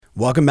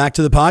Welcome back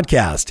to the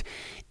podcast.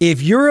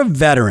 If you're a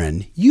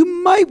veteran, you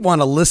might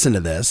want to listen to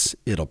this.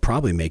 It'll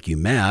probably make you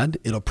mad.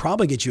 It'll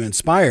probably get you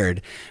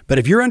inspired. But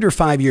if you're under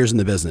 5 years in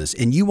the business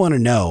and you want to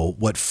know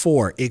what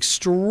 4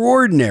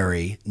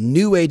 extraordinary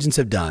new agents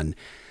have done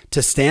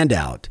to stand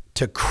out,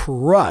 to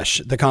crush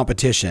the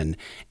competition,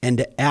 and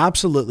to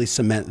absolutely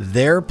cement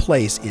their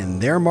place in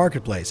their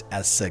marketplace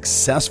as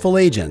successful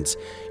agents,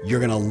 you're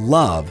going to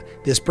love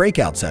this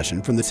breakout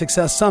session from the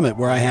Success Summit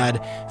where I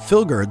had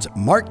Phil Gerds,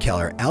 Mark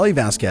Keller, Ali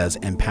Vasquez,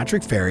 and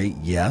Patrick Ferry.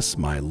 Yes,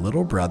 my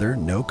little brother,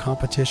 no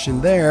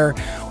competition there,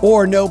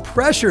 or no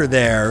pressure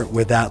there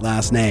with that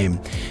last name.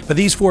 But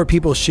these 4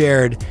 people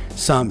shared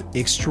some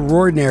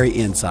extraordinary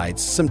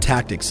insights, some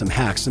tactics, some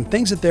hacks, some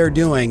things that they're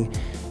doing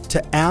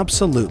to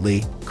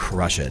absolutely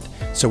crush it.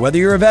 So whether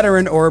you're a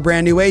veteran or a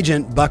brand new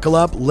agent, buckle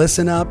up,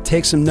 listen up,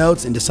 take some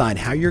notes, and decide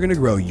how you're going to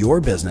grow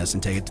your business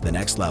and take it to the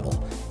next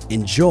level.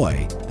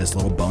 Enjoy this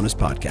little bonus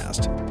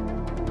podcast.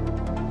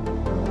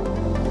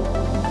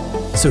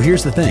 So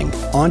here's the thing,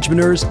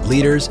 entrepreneurs,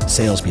 leaders,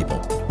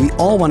 salespeople, we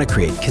all want to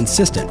create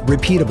consistent,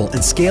 repeatable, and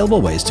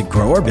scalable ways to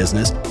grow our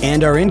business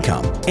and our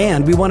income.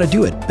 And we want to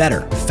do it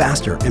better,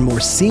 faster, and more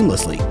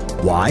seamlessly.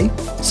 Why?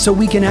 So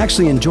we can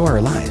actually enjoy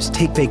our lives,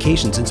 take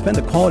vacations, and spend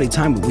the quality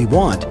time that we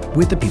want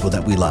with the people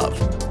that we love.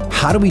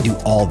 How do we do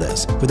all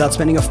this without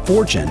spending a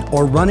fortune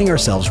or running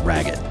ourselves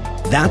ragged?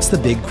 That's the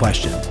big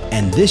question,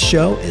 and this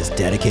show is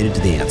dedicated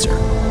to the answer.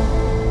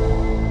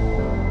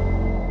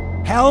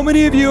 How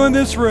many of you in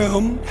this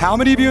room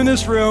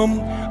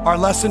are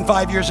less than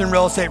 5 years in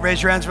real estate?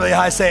 Raise your hands really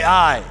high, say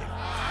aye.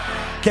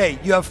 Okay,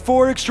 you have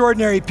 4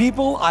 extraordinary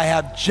people. I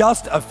have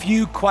just a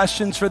few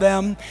questions for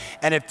them,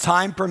 and if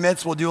time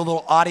permits, we'll do a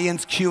little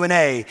audience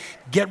Q&A.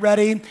 Get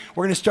ready.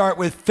 We're gonna start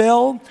with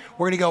Phil.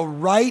 We're gonna go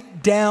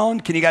right down.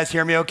 Can you guys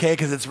hear me okay?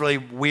 Because it's really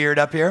weird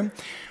up here.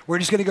 We're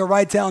just gonna go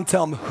right down,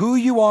 tell them who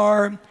you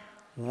are,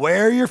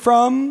 where you're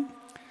from,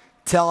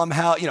 tell them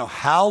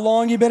how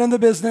long you've been in the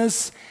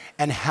business,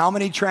 and how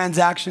many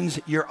transactions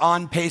you're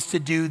on pace to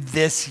do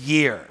this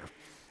year.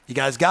 You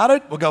guys got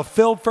it? We'll go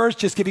Phil first,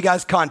 just give you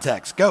guys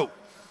context. Go.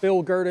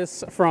 Phil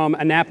Gerdes from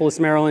Annapolis,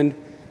 Maryland.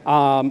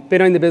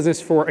 Been in the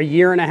business for a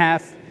year and a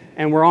half,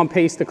 and we're on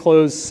pace to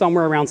close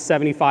somewhere around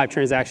 75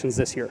 transactions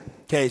this year.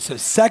 Okay, so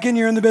second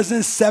year in the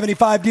business,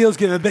 75 deals.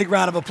 Give him a big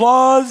round of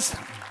applause.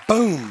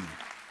 Boom.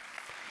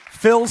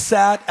 Phil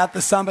sat at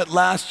the summit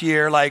last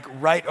year, like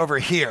right over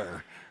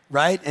here,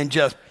 right? And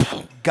just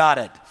got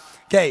it.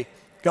 Okay,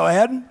 go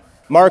ahead.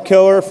 Mark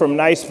Keller from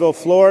Niceville,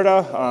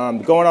 Florida.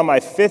 Going on my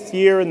 5th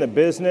year in the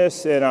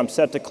business, and I'm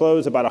set to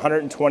close about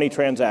 120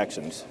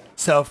 transactions.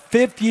 So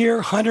 5th year,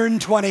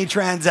 120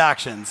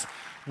 transactions.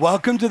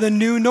 Welcome to the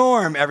new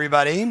norm,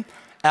 everybody.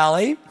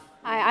 Ali?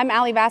 Hi, I'm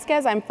Ali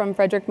Vasquez. I'm from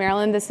Frederick,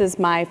 Maryland. This is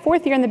my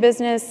 4th year in the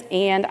business,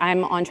 and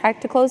I'm on track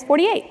to close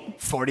 48.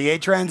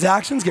 48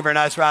 transactions. Give her a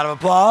nice round of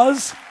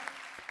applause.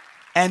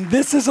 And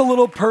this is a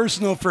little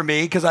personal for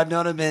me because I've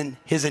known him in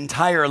his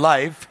entire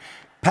life.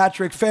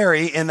 Patrick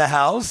Ferry in the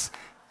house.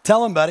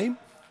 Tell him, buddy.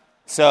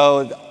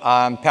 So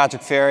I'm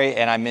Patrick Ferry,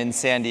 and I'm in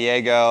San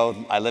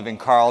Diego. I live in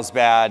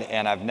Carlsbad,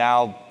 and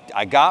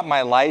I got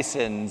my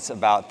license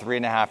about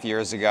 3.5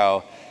 years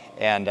ago,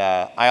 and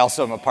I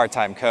also am a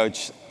part-time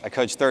coach. I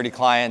coach 30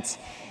 clients,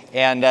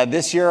 and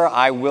this year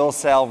I will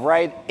sell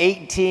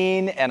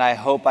 18, and I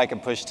hope I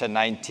can push to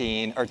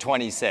 19 or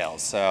 20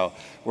 sales. So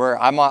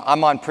I'm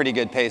on pretty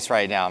good pace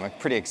right now. I'm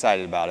pretty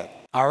excited about it.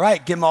 All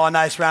right, give them all a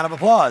nice round of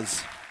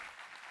applause.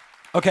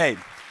 Okay,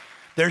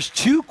 there's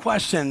 2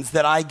 questions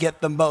that I get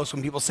the most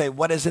when people say,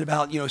 what is it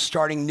about,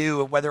 starting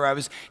new, whether I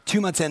was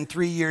 2 months in,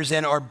 3 years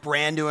in, or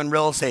brand new in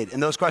real estate?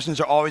 And those questions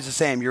are always the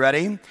same. You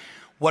ready?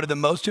 What are the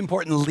most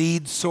important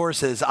lead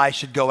sources I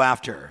should go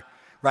after,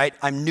 right?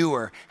 I'm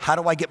newer. How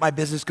do I get my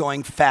business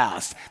going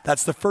fast?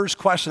 That's the first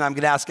question I'm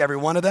gonna ask every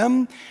one of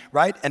them,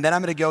 right? And then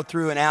I'm gonna go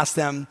through and ask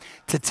them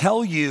to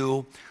tell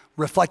you,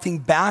 reflecting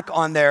back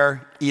on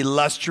their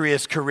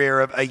illustrious career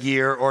of a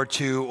year or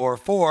 2 or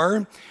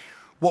 4,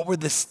 what were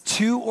the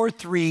 2 or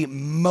 3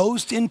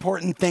 most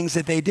important things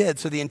that they did?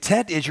 So the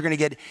intent is you're gonna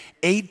get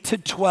 8 to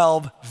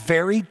 12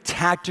 very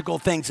tactical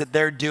things that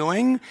they're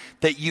doing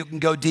that you can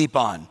go deep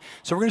on.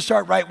 So we're gonna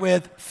start right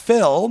with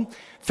Phil.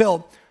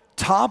 Phil,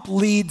 top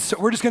leads, so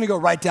we're just gonna go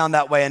right down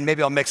that way and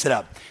maybe I'll mix it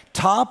up.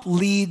 Top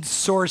lead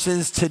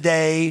sources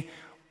today,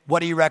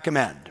 what do you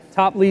recommend?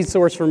 Top lead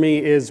source for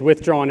me is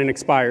Withdrawn and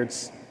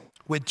Expireds.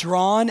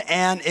 Withdrawn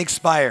and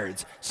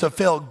Expireds. So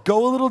Phil,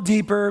 go a little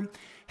deeper.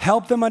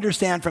 Help them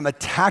understand from a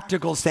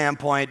tactical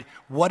standpoint,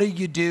 what do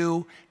you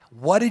do?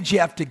 What did you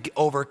have to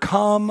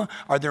overcome?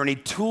 Are there any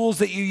tools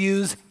that you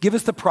use? Give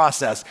us the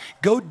process.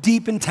 Go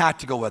deep and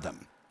tactical with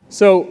them.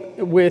 So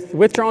with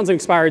Withdrawns and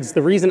Expireds,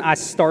 the reason I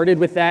started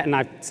with that and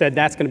I said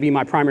that's going to be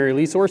my primary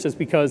lead source is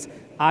because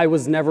I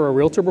was never a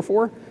realtor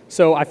before.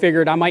 So I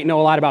figured I might know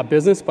a lot about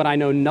business, but I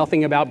know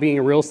nothing about being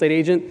a real estate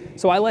agent.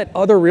 So I let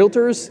other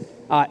realtors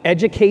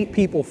educate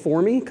people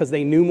for me because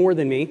they knew more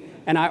than me.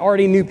 And I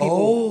already knew people.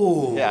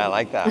 Oh. Yeah, I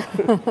like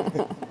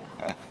that.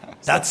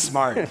 That's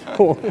smart.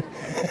 Cool.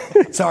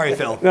 Sorry,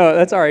 Phil. No,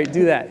 that's all right.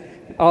 Do that.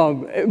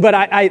 But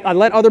I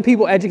let other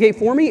people educate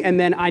for me, and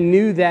then I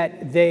knew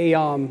that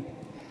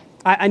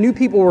I knew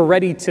people were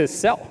ready to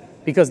sell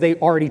because they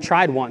already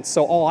tried once.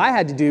 So all I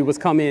had to do was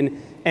come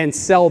in and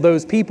sell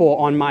those people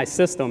on my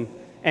system.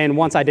 And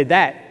once I did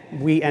that,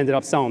 we ended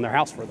up selling their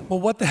house for them. Well,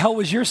 what the hell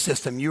was your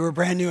system? You were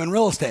brand new in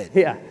real estate.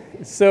 Yeah.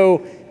 So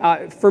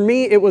for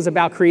me, it was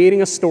about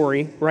creating a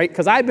story, right?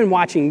 Because I'd been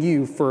watching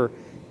you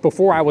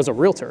before I was a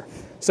realtor.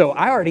 So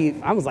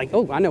I was like,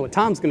 oh, I know what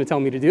Tom's going to tell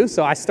me to do.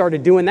 So I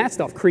started doing that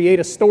stuff, create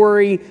a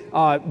story,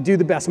 do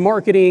the best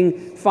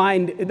marketing,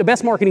 find the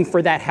best marketing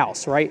for that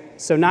house, right?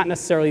 So not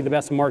necessarily the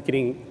best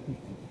marketing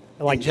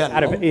like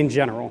in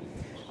general.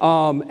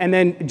 And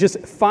then just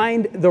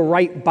find the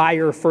right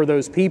buyer for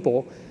those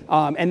people.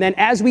 And then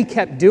as we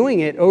kept doing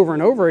it over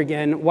and over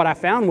again, what I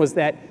found was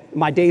that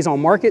my days on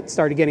market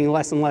started getting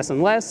less and less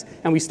and less,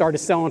 and we started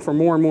selling for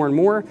more and more and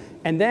more.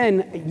 And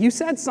then you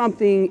said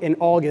something in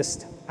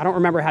August, I don't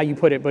remember how you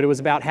put it, but it was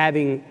about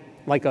having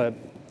like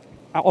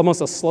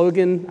almost a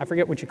slogan, I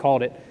forget what you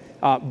called it.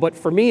 But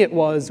for me it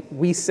was,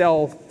 we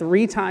sell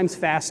 3 times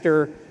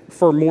faster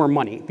for more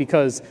money,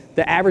 because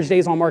the average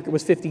days on market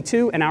was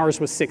 52 and ours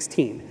was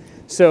 16.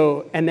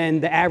 So, and then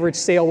the average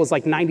sale was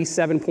like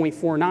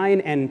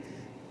 97.49 and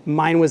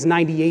mine was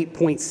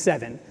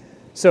 98.7.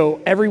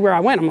 So everywhere I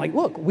went, I'm like,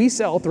 look, we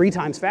sell 3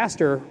 times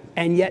faster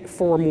and yet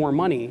for more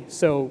money.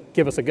 So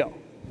give us a go.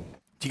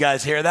 Do you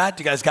guys hear that?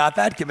 Do you guys got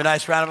that? Give him a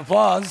nice round of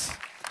applause.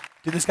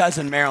 Dude, this guy's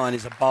in Maryland.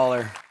 He's a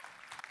baller.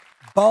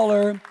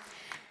 Baller.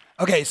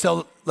 Okay,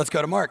 so let's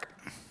go to Mark.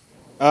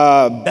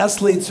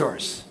 Best lead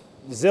source.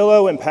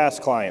 Zillow and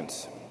past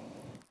clients.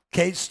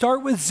 Okay,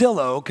 start with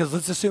Zillow, because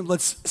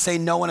let's say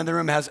no one in the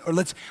room has, or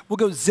we'll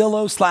go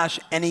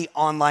Zillow / any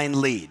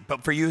online lead.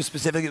 But for you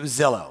specifically, it was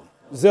Zillow.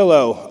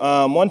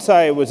 Zillow. Once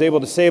I was able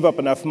to save up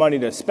enough money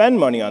to spend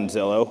money on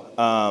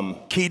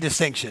Zillow. Key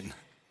distinction.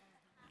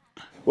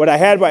 What I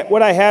had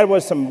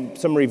was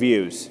some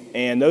reviews,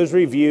 and those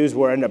reviews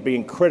ended up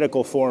being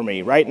critical for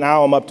me. Right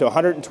now, I'm up to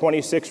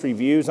 126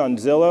 reviews on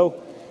Zillow,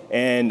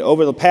 and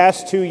over the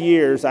past 2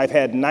 years, I've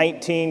had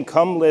 19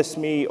 come list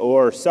me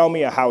or sell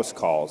me a house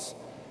calls.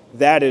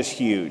 That is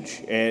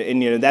huge,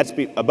 and that's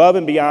above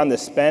and beyond the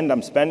spend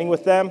I'm spending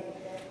with them.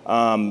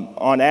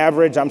 On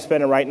average, I'm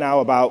spending right now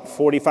about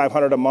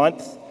 $4,500 a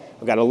month.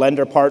 I've got a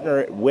lender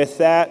partner with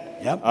that.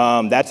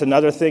 Yep. That's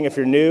another thing. If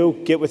you're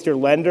new, get with your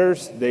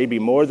lenders. They'd be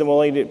more than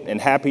willing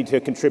and happy to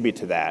contribute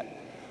to that.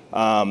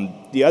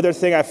 The other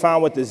thing I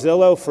found with the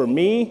Zillow for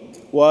me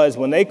was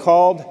when they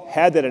called,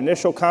 had that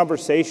initial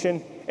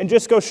conversation, and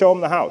just go show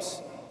them the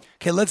house.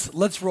 Okay,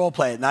 let's role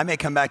play it, and I may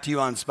come back to you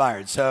on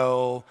Inspired.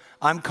 So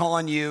I'm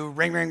calling you,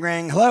 ring, ring,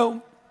 ring.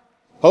 Hello?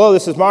 Hello,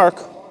 this is Mark.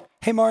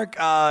 Hey, Mark.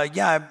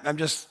 I'm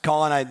just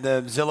calling.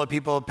 The Zillow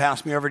people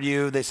passed me over to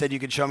you. They said you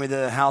could show me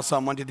the house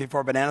on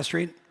 1234 Banana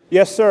Street.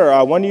 Yes,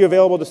 sir. When are you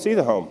available to see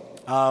the home?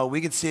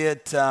 We could see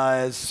it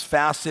as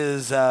fast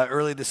as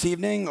early this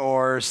evening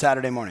or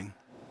Saturday morning.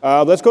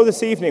 Let's go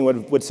this evening.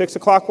 Would 6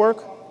 o'clock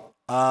work?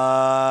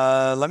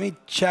 Let me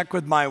check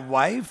with my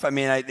wife. I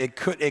mean, it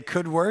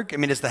could work. I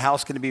mean, is the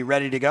house going to be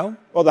ready to go?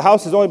 Well, the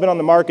house has only been on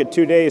the market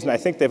 2 days, and I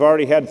think they've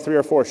already had 3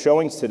 or 4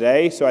 showings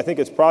today. So I think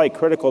it's probably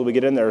critical we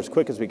get in there as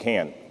quick as we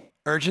can.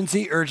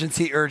 Urgency.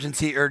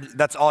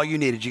 That's all you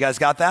needed. You guys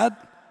got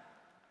that?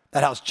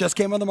 That house just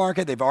came on the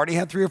market. They've already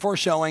had 3 or 4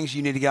 showings.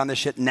 You need to get on this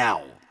shit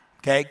now.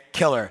 Okay?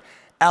 Killer.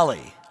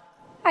 Ellie.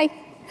 Hi.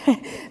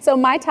 So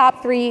my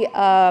top 3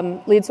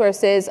 lead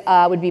sources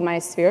would be my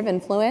sphere of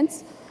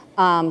influence.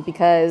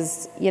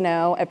 Because,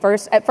 at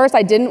first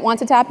I didn't want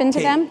to tap into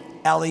them.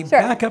 Ellie, Sure.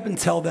 back up and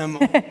tell them,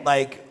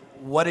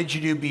 what did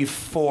you do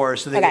before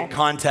so they get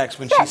context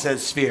when she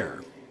says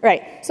sphere?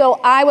 Right. So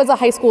I was a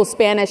high school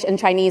Spanish and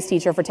Chinese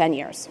teacher for 10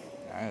 years.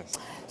 Nice.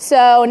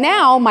 So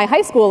now my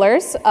high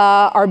schoolers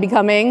are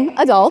becoming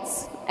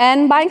adults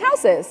and buying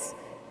houses.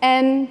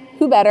 And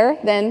who better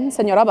than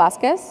Senora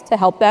Vasquez to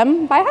help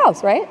them buy a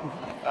house, right?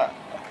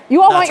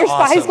 You all want your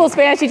high school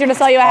Spanish teacher to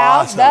sell you a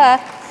house? Duh.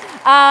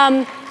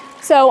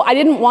 So I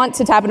didn't want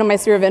to tap into my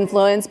sphere of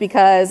influence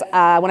because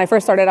when I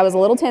first started, I was a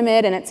little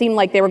timid and it seemed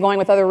like they were going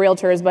with other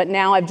realtors, but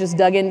now I've just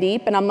dug in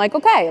deep and I'm like,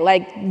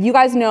 okay, you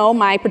guys know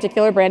my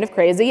particular brand of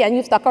crazy and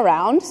you've stuck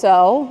around,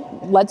 so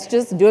let's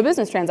just do a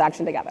business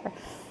transaction together.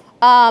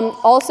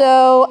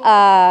 Also,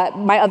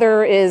 my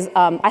other is,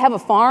 I have a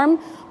farm.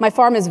 My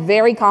farm is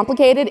very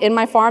complicated. In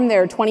my farm,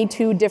 there are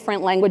 22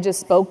 different languages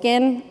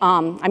spoken.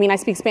 I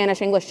speak Spanish,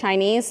 English,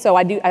 Chinese, so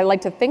I like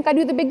to think I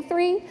do the big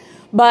 3,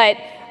 but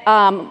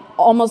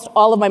almost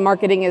all of my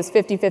marketing is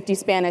 50-50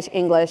 Spanish,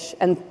 English,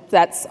 and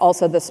that's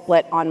also the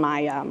split on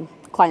my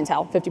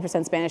clientele,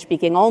 50% Spanish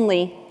speaking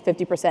only,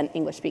 50%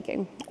 English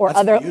speaking, or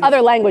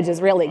other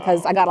languages really,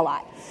 because I got a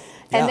lot.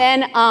 Yeah. And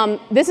then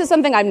this is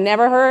something I've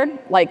never heard,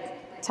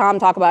 Tom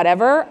talk about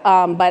ever,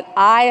 but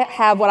I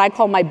have what I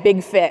call my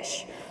big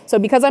fish. So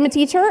because I'm a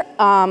teacher,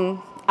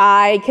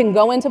 I can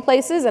go into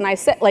places and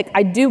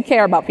I do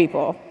care about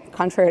people,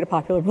 contrary to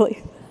popular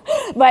belief.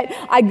 But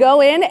I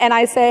go in and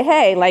I say,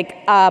 hey,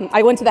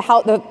 I went to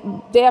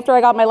the day after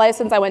I got my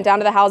license, I went down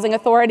to the housing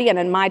authority, and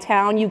in my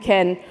town, you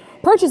can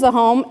purchase a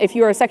home if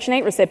you're a Section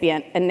 8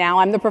 recipient, and now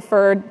I'm the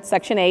preferred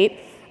Section 8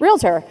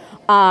 realtor.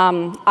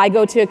 I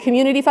go to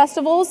community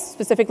festivals,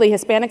 specifically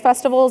Hispanic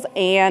festivals,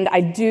 and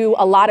I do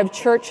a lot of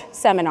church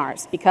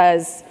seminars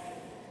because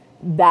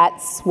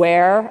that's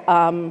where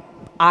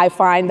I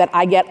find that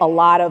I get a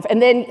lot of,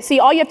 and then see,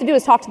 all you have to do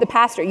is talk to the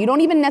pastor. You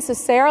don't even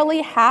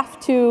necessarily have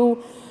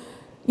to,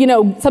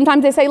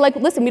 sometimes they say, like,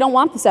 listen, we don't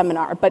want the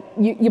seminar, but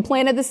you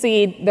planted the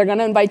seed, they're going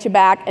to invite you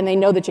back, and they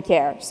know that you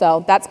care.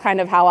 So that's kind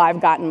of how I've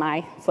gotten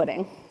my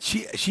footing.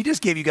 She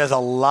just gave you guys a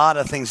lot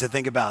of things to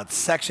think about.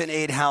 Section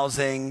 8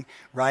 housing,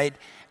 right?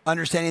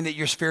 Understanding that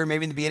your sphere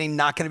maybe in the beginning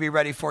not going to be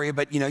ready for you,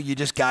 but you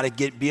just got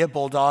to be a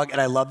bulldog.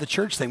 And I love the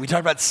church thing. We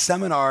talked about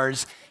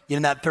seminars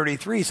in that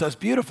 33, so it's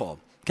beautiful.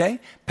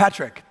 Okay,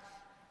 Patrick,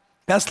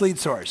 best lead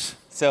source.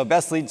 So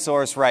best lead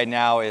source right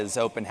now is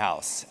Open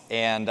House.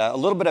 And a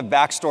little bit of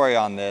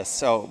backstory on this.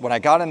 So when I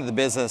got into the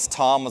business,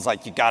 Tom was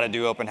like, you got to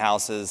do open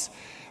houses.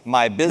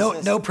 My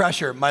business. No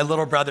pressure. My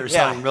little brother's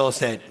selling real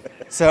estate.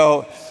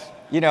 So,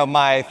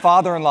 my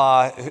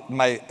father-in-law,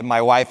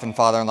 my wife and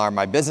father-in-law are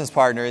my business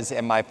partners,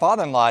 and my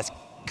father-in-law,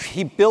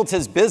 he built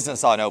his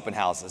business on open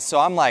houses. So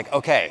I'm like,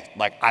 okay,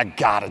 I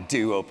gotta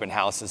do open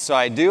houses. So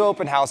I do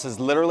open houses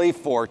literally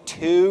for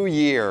 2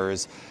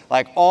 years,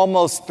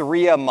 almost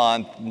 3 a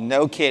month,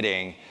 no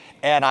kidding,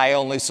 and I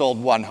only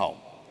sold 1 home.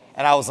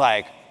 And I was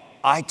like,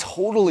 I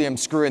totally am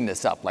screwing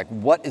this up.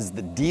 What is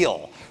the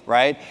deal,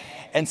 right?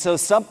 And so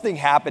something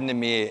happened to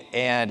me,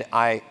 and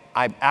I'm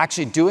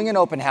actually doing an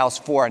open house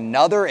for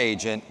another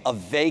agent, a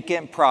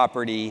vacant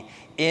property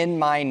in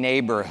my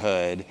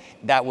neighborhood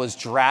that was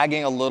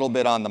dragging a little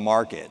bit on the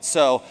market.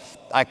 So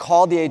I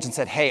called the agent and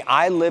said, hey,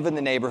 I live in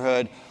the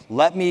neighborhood.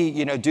 Let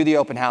me, do the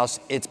open house.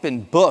 It's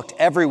been booked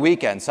every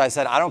weekend. So I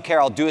said, I don't care.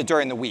 I'll do it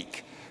during the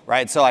week,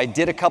 right? So I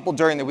did a couple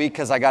during the week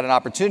because I got an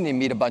opportunity to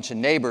meet a bunch of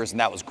neighbors, and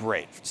that was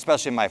great,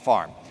 especially in my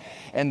farm.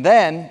 And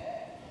then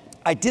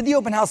I did the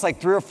open house 3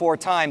 or 4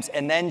 times,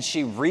 and then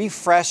she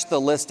refreshed the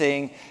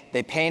listing.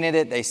 They painted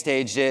it, they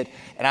staged it,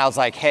 and I was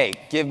like, hey,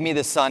 give me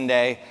the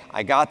Sunday.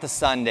 I got the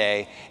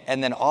Sunday,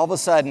 and then all of a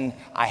sudden,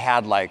 I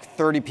had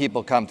 30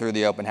 people come through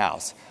the open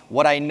house.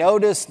 What I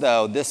noticed,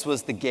 though, this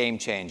was the game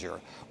changer,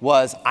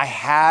 was I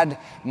had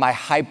my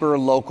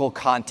hyper-local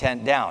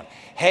content down.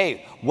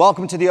 Hey,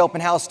 welcome to the open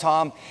house,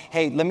 Tom.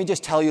 Hey, let me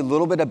just tell you a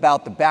little bit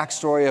about the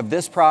backstory of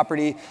this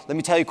property. Let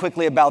me tell you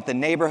quickly about the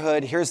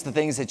neighborhood. Here's the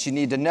things that you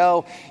need to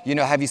know.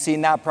 Have you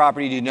seen that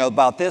property? Do you know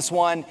about this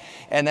one?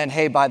 And then,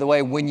 hey, by the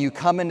way, when you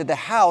come into the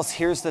house,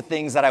 here's the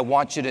things that I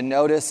want you to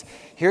notice.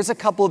 Here's a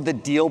couple of the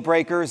deal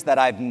breakers that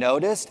I've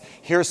noticed.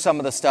 Here's some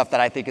of the stuff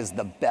that I think is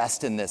the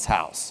best in this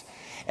house.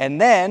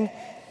 And then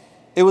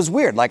it was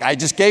weird. I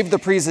just gave the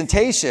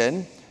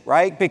presentation,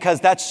 right?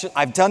 Because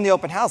I've done the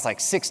open house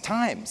 6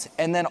 times.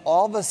 And then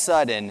all of a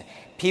sudden,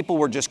 people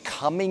were just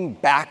coming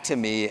back to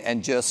me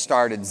and just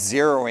started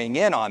zeroing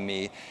in on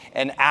me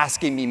and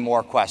asking me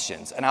more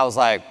questions. And I was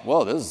like,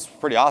 whoa, this is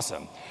pretty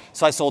awesome.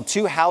 So I sold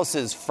 2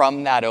 houses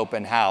from that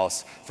open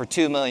house for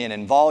 $2 million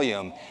in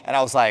volume. And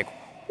I was like,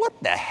 what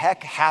the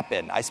heck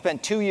happened? I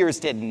spent 2 years,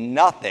 did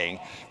nothing,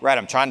 right?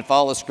 I'm trying to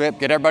follow the script,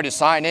 get everybody to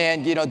sign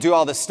in, do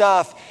all this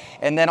stuff.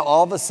 And then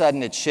all of a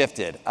sudden it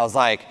shifted. I was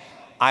like,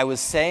 I was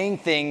saying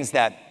things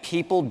that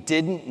people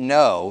didn't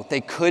know.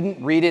 They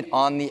couldn't read it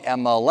on the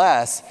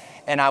MLS,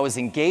 and I was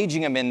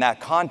engaging them in that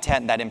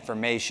content, that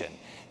information.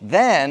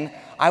 Then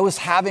I was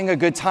having a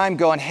good time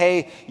going,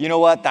 hey, you know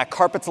what? That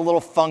carpet's a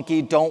little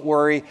funky. Don't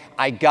worry.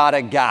 I got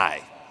a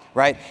guy,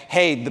 right?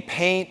 Hey, the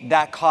paint,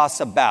 that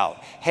costs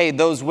about. Hey,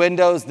 those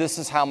windows, this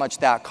is how much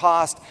that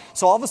cost.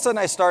 So all of a sudden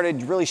I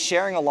started really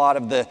sharing a lot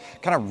of the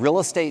kind of real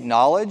estate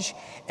knowledge.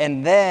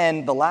 And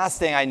then the last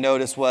thing I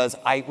noticed was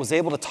I was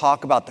able to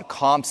talk about the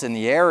comps in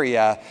the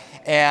area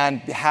and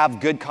have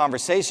good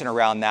conversation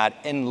around that.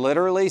 And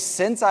literally,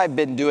 since I've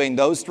been doing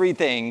those 3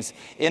 things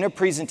in a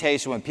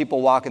presentation when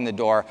people walk in the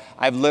door,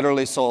 I've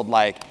literally sold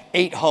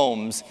 8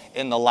 homes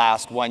in the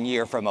last 1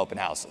 year from open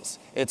houses.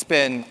 It's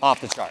been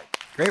off the chart.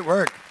 Great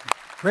work.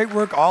 Great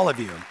work, all of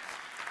you.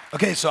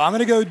 Okay, so I'm going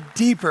to go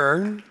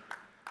deeper.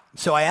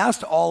 So I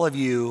asked all of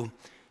you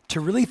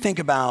to really think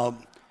about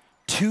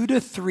 2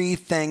 to 3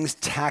 things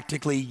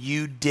tactically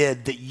you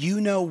did that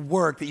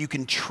work that you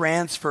can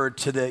transfer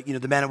to the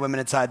the men and women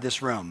inside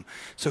this room.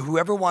 So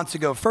whoever wants to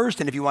go first,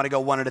 and if you want to go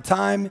one at a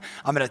time,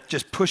 I'm going to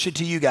just push it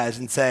to you guys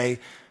and say,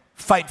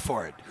 fight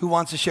for it. Who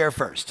wants to share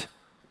first?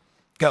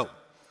 Go.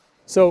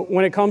 So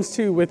when it comes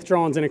to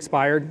withdrawals and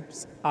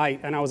expireds, I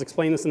was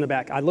explaining this in the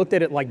back, I looked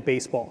at it like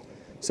baseball.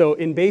 So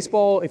in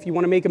baseball, if you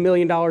want to make $1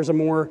 million or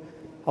more,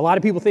 a lot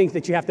of people think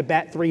that you have to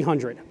bat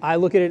 300. I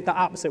look at it the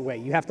opposite way.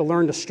 You have to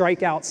learn to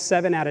strike out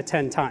 7 out of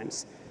 10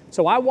 times.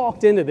 So I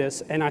walked into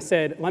this and I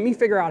said, let me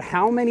figure out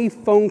how many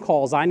phone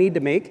calls I need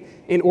to make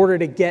in order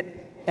to get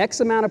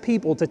X amount of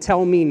people to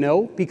tell me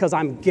no, because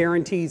I'm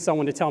guaranteed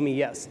someone to tell me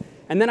yes.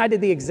 And then I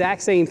did the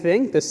exact same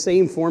thing, the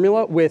same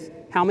formula with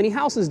how many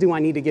houses do I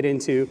need to get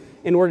into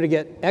in order to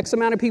get X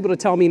amount of people to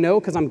tell me no,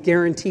 because I'm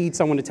guaranteed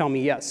someone to tell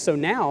me yes. So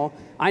now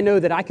I know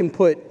that I can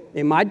put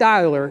in my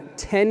dialer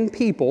 10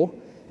 people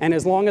And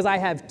as long as I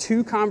have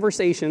 2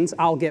 conversations,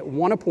 I'll get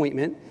 1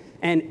 appointment,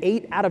 and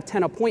 8 out of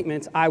 10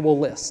 appointments I will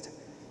list.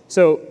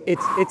 So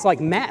it's like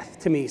math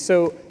to me.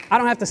 So I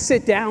don't have to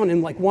sit down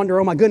and like wonder,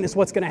 oh my goodness,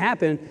 what's gonna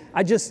happen?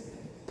 I just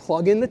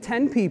plug in the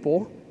 10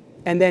 people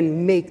and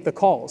then make the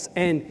calls.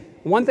 And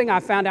one thing I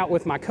found out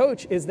with my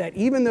coach is that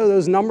even though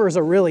those numbers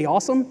are really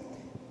awesome,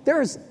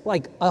 there's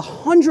like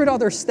 100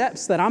 other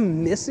steps that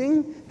I'm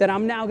missing that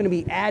I'm now gonna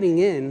be adding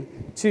in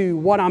to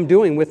what I'm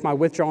doing with my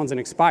withdrawals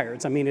and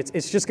expireds. I mean,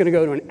 it's just gonna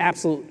go to an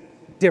absolute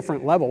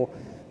different level.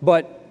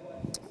 But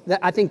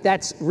I think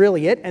that's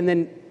really it. And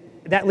then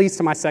that leads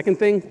to my second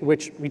thing,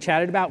 which we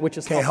chatted about, which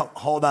is... Okay,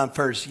 hold on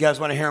first. You guys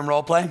wanna hear him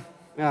role play?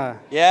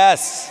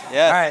 Yes.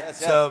 All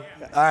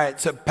right,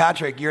 so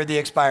Patrick, you're the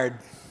expired.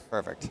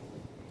 Perfect.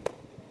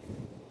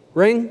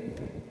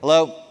 Ring.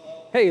 Hello.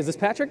 Hey, is this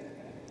Patrick?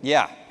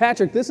 Yeah.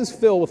 Patrick, this is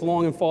Phil with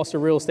Long & Foster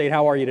Real Estate.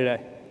 How are you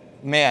today?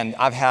 Man,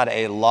 I've had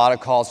a lot of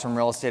calls from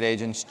real estate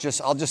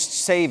agents. I'll just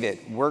save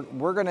it.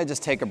 We're gonna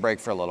just take a break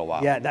for a little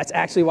while. Yeah, that's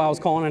actually why I was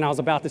calling, and I was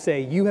about to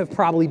say, you have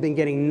probably been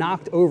getting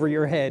knocked over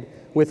your head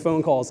with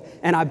phone calls.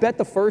 And I bet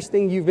the first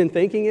thing you've been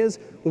thinking is,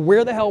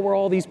 where the hell were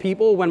all these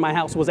people when my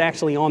house was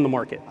actually on the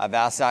market? I've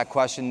asked that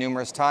question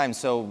numerous times.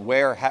 So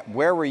where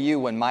were you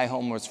when my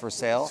home was for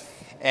sale?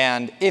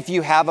 And if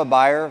you have a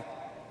buyer,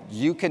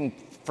 you can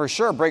for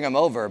sure bring them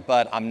over,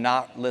 but I'm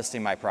not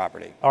listing my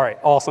property. All right,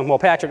 awesome. Well,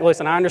 Patrick,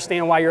 listen, I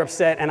understand why you're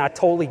upset, and I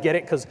totally get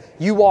it, because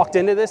you walked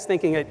into this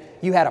thinking that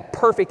you had a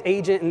perfect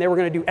agent and they were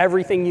gonna do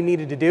everything you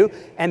needed to do,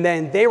 and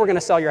then they were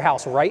gonna sell your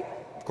house, right?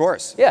 Of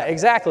course. Yeah,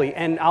 exactly.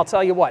 And I'll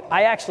tell you what,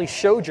 I actually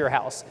showed your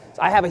house.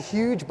 So I have a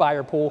huge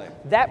buyer pool.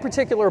 That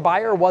particular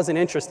buyer wasn't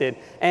interested.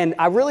 And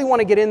I really want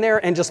to get in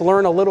there and just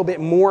learn a little bit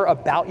more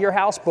about your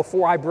house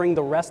before I bring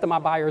the rest of my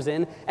buyers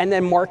in and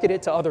then market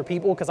it to other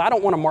people, because I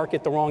don't want to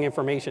market the wrong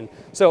information.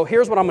 So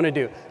here's what I'm going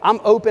to do. I'm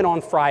open on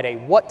Friday.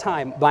 What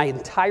time? My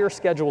entire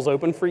schedule is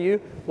open for you.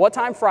 What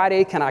time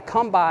Friday can I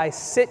come by,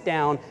 sit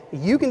down?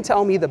 You can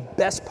tell me the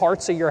best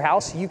parts of your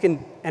house. You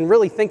can, and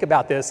really think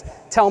about this,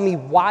 tell me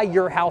why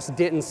your house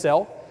didn't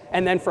sell.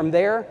 And then from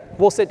there,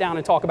 we'll sit down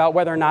and talk about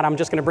whether or not I'm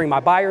just gonna bring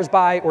my buyers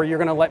by, or you're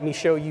gonna let me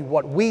show you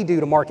what we do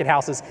to market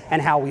houses and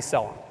how we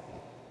sell them.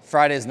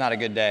 Friday's not a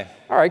good day.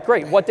 All right,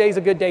 great. What day's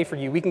a good day for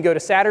you? We can go to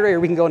Saturday, or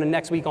we can go into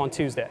next week on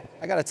Tuesday.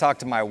 I gotta talk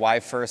to my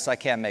wife first. I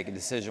can't make a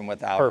decision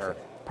without her.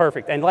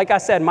 Perfect. And like I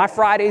said, my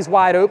Friday's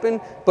wide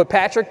open, but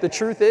Patrick, the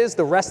truth is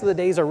the rest of the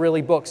days are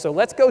really booked. So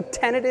let's go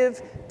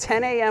tentative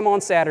 10 a.m.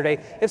 on Saturday.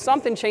 If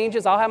something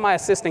changes, I'll have my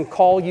assistant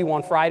call you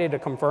on Friday to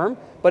confirm.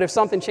 But if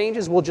something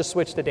changes, we'll just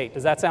switch the date.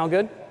 Does that sound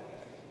good?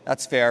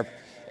 That's fair.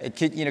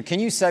 Can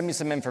you send me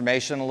some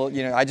information?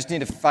 I just need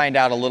to find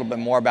out a little bit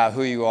more about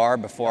who you are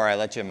before I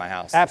let you in my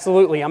house.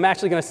 Absolutely. I'm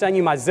actually going to send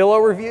you my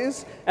Zillow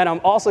reviews, and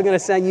I'm also going to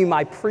send you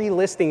my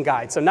pre-listing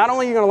guide. So not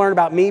only are you going to learn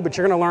about me, but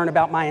you're going to learn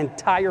about my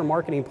entire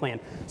marketing plan.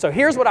 So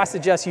here's what I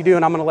suggest you do,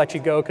 and I'm going to let you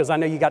go because I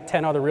know you got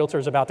 10 other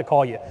realtors about to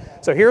call you.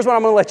 So here's what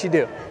I'm going to let you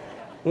do.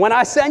 When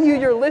I send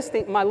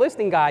you my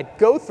listing guide,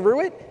 go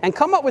through it and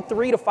come up with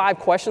 3 to 5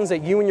 questions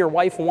that you and your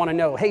wife want to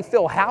know. Hey,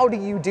 Phil, how do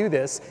you do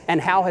this? And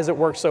how has it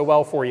worked so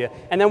well for you?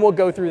 And then we'll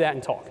go through that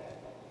and talk.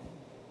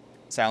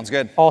 Sounds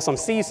good. Awesome.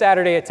 See you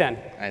Saturday at 10.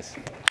 Nice.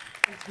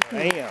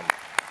 Damn.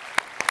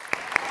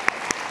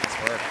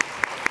 Nice work.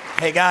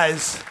 Hey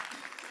guys,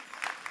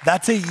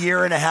 that's a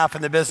year and a half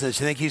in the business.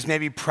 You think he's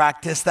maybe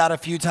practiced that a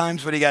few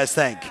times? What do you guys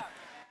think?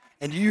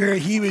 And you hear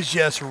he was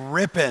just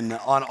ripping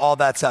on all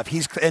that stuff.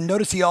 And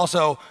notice he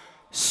also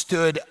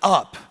stood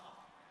up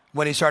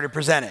when he started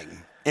presenting.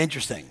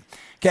 Interesting.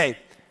 Okay,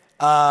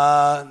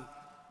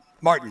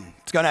 Martin,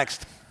 let's go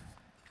next.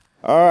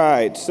 All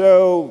right,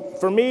 so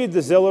for me,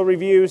 the Zillow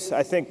reviews,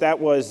 I think that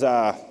was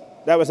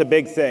a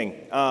big thing.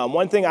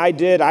 One thing I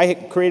did, I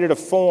created a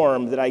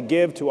form that I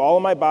give to all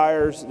of my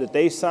buyers that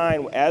they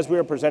sign as we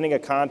are presenting a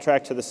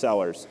contract to the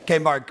sellers. Okay,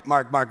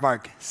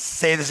 Mark,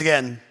 say this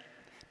again.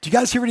 Do you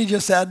guys hear what he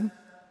just said?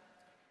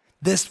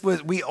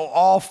 We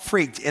all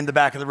freaked in the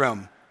back of the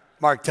room.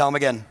 Mark, tell him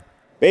again.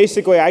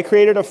 Basically, I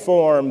created a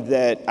form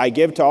that I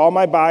give to all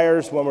my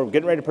buyers when we're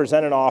getting ready to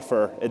present an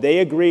offer. They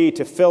agree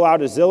to fill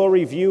out a Zillow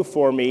review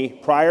for me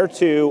prior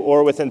to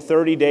or within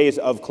 30 days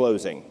of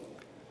closing.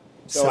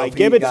 So I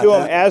give it to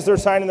them as they're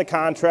signing the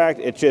contract.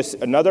 It's just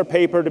another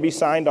paper to be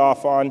signed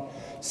off on.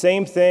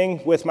 Same thing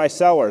with my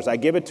sellers. I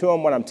give it to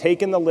them when I'm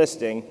taking the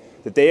listing,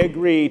 that they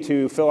agree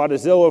to fill out a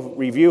Zillow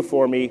review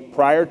for me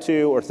prior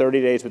to or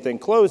 30 days within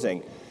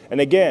closing.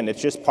 And again,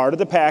 it's just part of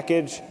the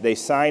package. They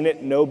sign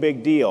it, no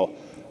big deal.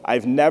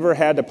 I've never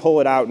had to pull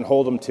it out and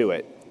hold them to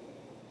it.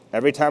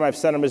 Every time I've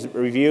sent them a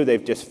review,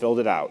 they've just filled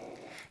it out.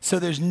 So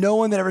there's no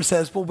one that ever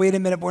says, well, wait a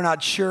minute, we're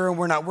not sure,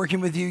 we're not working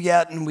with you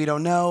yet, and we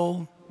don't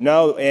know.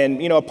 No, and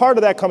a part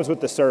of that comes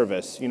with the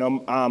service.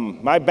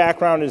 My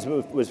background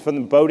was from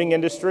the boating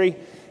industry.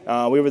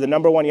 We were the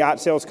 #1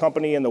 yacht sales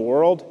company in the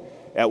world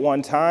at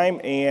one time,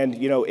 and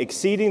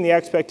exceeding the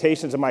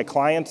expectations of my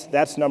clients,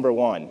 that's number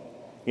one.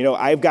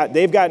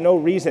 They've got no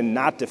reason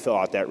not to fill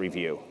out that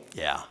review.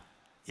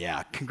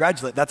 Yeah,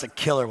 congratulate. That's a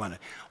killer one.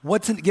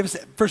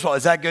 First of all,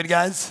 is that good,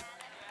 guys?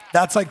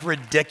 That's like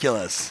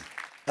ridiculous.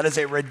 That is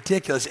a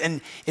ridiculous.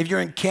 And if you're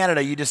in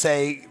Canada, you just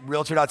say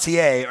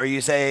realtor.ca, or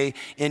you say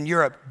in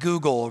Europe,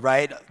 Google,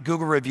 right?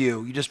 Google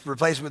review. You just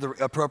replace it with the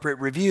appropriate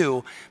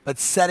review, but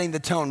setting the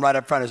tone right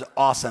up front is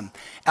awesome.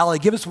 Allie,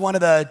 give us one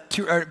of the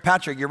two,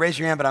 Patrick, you raised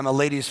your hand, but I'm a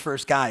ladies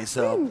first guy,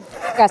 so.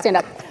 Gotta stand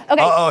up.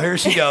 Okay. Uh-oh, here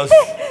she goes.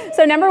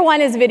 So number one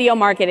is video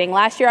marketing.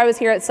 Last year I was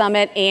here at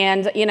Summit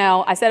and,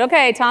 I said,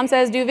 okay, Tom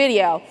says do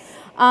video.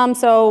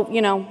 So,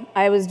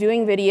 I was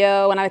doing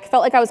video and I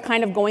felt like I was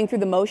kind of going through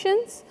the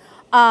motions.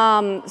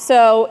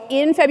 So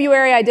in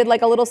February, I did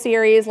like a little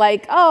series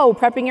like,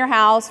 prepping your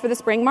house for the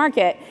spring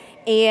market.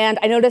 And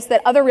I noticed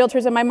that other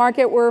realtors in my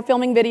market were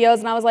filming videos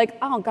and I was like,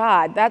 oh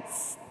God,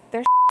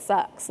 their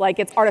sucks. Like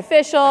it's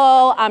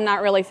artificial, I'm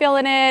not really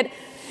feeling it.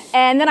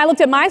 And then I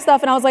looked at my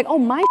stuff and I was like, oh,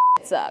 my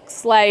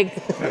sucks. Like,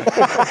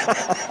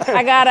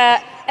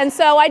 and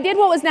so I did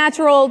what was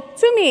natural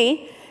to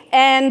me.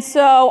 And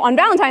so on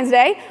Valentine's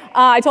Day,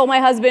 I told my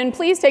husband,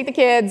 please take the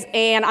kids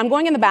and I'm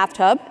going in the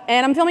bathtub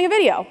and I'm filming a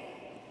video.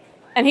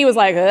 And he was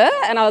like,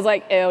 and I was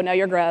like, ew, no,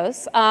 you're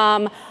gross.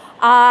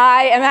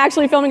 I am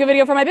actually filming a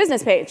video for my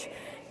business page.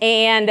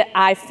 And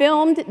I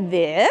filmed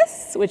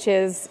this, which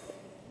is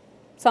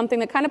something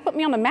that kind of put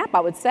me on the map, I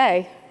would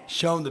say.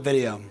 Show him the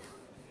video.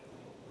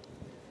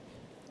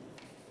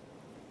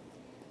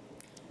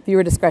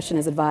 Viewer discretion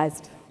is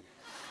advised.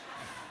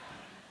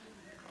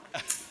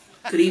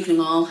 Good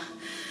evening, all.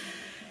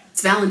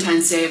 It's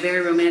Valentine's Day, a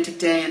very romantic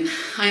day, and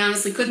I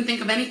honestly couldn't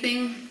think of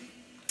anything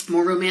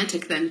more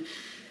romantic than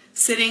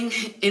sitting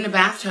in a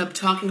bathtub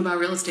talking about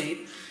real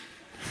estate.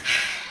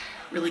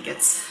 Really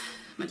gets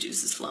my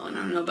juices flowing. I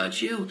don't know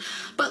about you,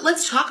 but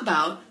let's talk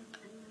about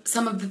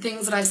some of the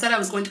things that I said I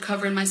was going to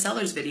cover in my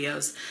sellers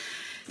videos.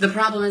 The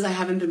problem is I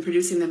haven't been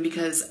producing them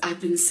because I've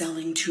been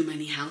selling too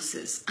many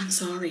houses. I'm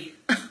sorry.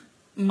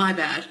 My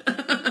bad.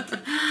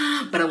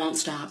 But I won't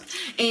stop.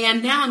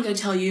 And now I'm going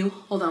to tell you,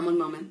 hold on one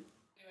moment.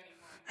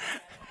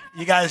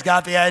 You guys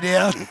got the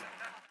idea?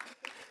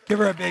 Give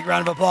her a big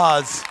round of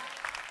applause.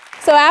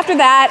 So after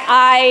that,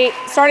 I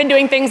started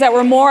doing things that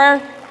were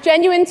more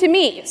genuine to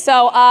me.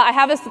 So I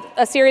have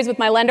a series with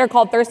my lender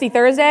called Thirsty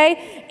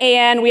Thursday,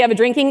 and we have a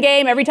drinking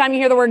game. Every time you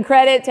hear the word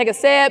credit, take a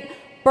sip.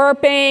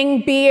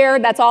 Burping, beer,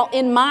 that's all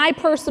in my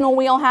personal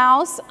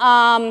wheelhouse.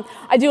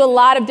 I do a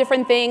lot of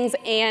different things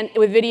and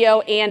with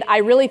video, and I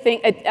really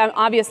think,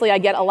 obviously I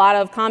get a lot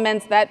of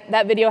comments.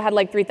 That video had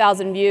like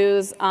 3,000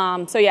 views.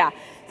 So yeah,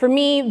 for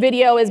me,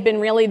 video has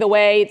been really the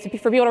way for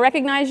people to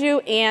recognize you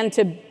and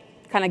to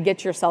kind of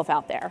get yourself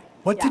out there.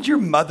 What did your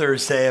mother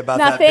say about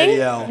Nothing, that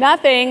video?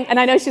 Nothing, and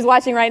I know she's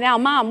watching right now.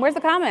 Mom, where's the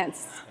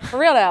comments? For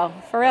real though,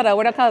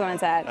 where the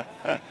comments at?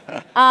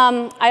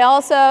 I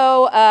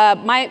also,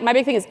 my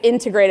big thing is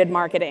integrated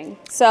marketing.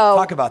 So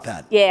talk about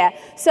that. Yeah,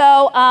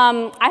 so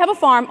I have a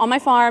farm. On my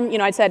farm,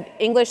 I said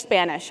English,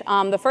 Spanish.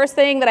 The first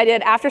thing that I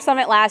did after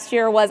Summit last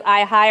year was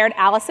I hired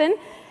Allison.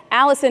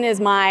 Allison is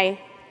my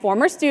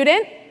former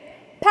student,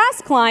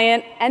 past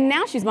client, and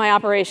now she's my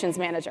operations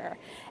manager.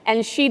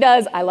 And she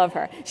does, I love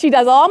her. She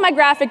does all my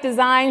graphic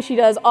design. She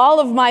does all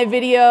of my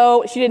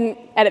video. She didn't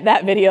edit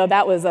that video.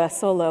 That was a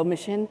solo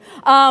mission.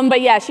 But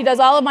yeah, she does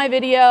all of my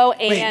video.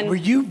 And wait, were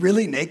you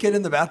really naked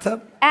in the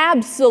bathtub?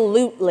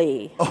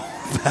 Absolutely.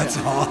 Oh, that's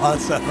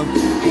awesome.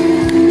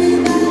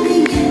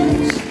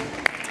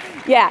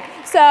 Yeah.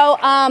 So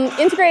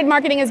integrated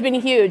marketing has been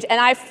huge.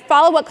 And I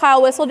followed what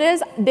Kyle Whissel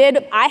did.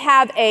 I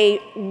have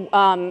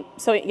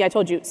I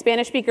told you,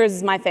 Spanish speakers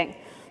is my thing.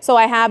 So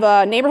I have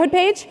a neighborhood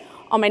page.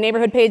 On my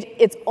neighborhood page,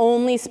 it's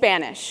only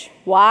Spanish.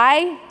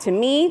 Why? To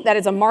me, that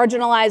is a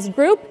marginalized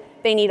group.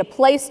 They need a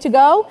place to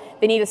go.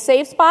 They need a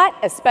safe spot,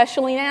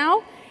 especially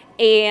now.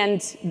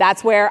 And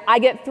that's where I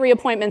get 3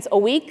 appointments a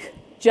week,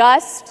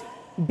 just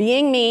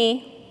being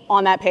me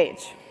on that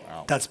page.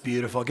 Wow. That's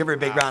beautiful. Give her a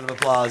big round of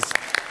applause.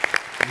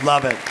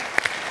 Love it.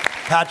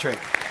 Patrick.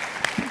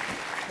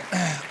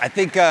 I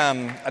think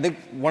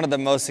one of the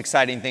most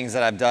exciting things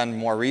that I've done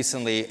more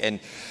recently, and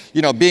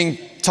being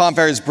Tom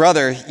Ferry's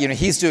brother,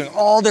 he's doing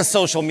all this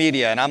social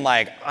media, and I'm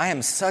like, I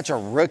am such a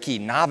rookie,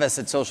 novice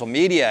at social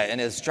media, and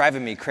it's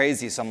driving me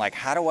crazy. So I'm like,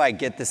 how do I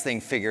get this thing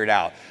figured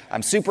out?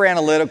 I'm super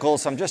analytical,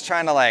 so I'm just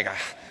trying to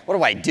what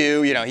do I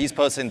do? He's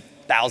posting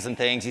 1,000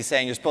 things. He's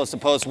saying you're supposed to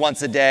post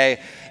once a day,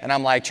 and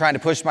I'm like trying to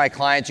push my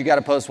clients, you got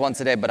to post once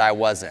a day, but I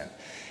wasn't.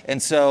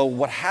 And so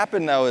what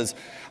happened though is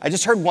I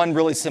just heard one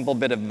really simple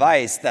bit of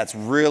advice that's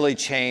really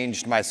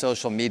changed my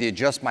social media,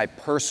 just my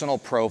personal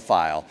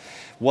profile,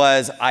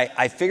 was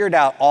I figured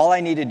out all I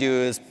need to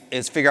do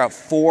is figure out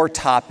 4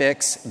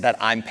 topics that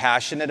I'm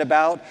passionate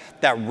about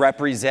that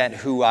represent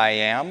who I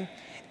am,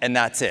 and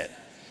that's it.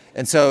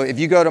 And so if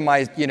you go to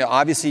my,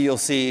 obviously you'll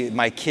see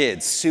my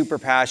kids, super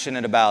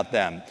passionate about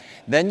them.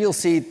 Then you'll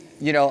see,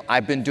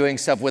 I've been doing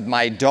stuff with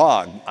my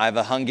dog. I have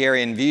a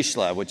Hungarian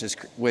Vizsla,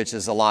 which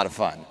is a lot of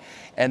fun.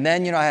 And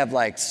then, I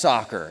have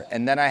soccer,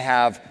 and then I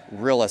have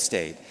real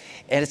estate.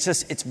 And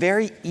it's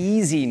very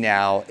easy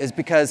now is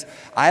because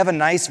I have a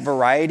nice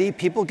variety.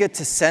 People get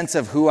to sense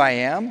of who I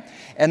am.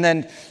 And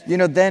then,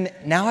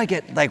 now I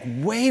get like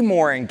way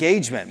more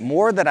engagement,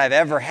 more than I've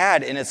ever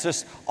had. And it's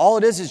just, all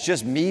it is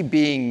just me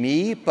being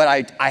me, but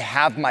I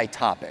have my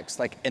topics,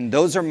 and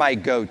those are my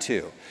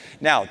go-to.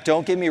 Now,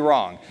 don't get me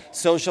wrong.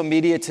 Social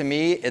media to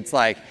me, it's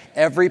like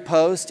every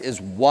post is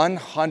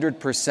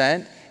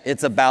 100%.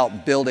 It's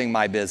about building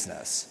my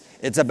business.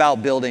 It's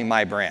about building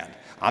my brand.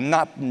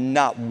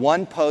 Not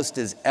one post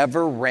is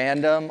ever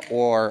random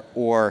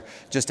or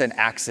just an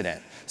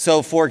accident.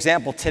 So for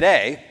example,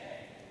 today,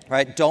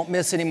 right, don't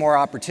miss any more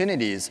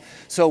opportunities.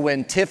 So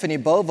when Tiffany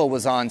Bova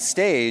was on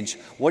stage,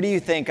 what do you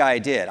think I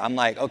did? I'm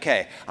like,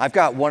 okay, I've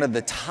got one of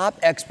the top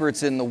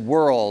experts in the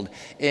world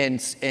in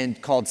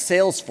called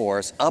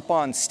Salesforce up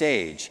on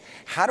stage.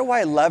 How do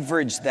I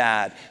leverage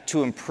that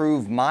to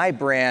improve my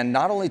brand,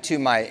 not only to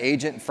my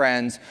agent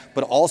friends,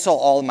 but also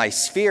all of my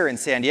sphere in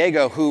San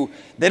Diego who,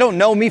 they don't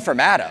know me from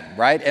Adam,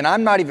 right? And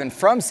I'm not even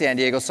from San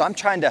Diego, so I'm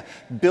trying to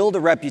build a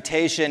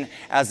reputation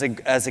as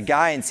a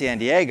guy in San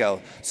Diego.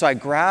 So I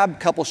grabbed a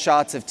couple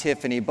shots of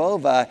Tiffany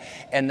Bova,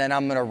 and then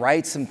I'm gonna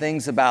write some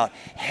things about,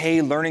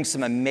 hey, learning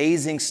some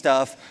amazing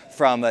stuff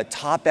from a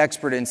top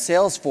expert in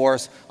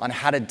Salesforce on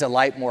how to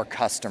delight more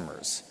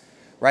customers.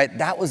 Right,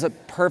 that was a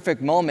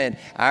perfect moment.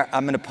 I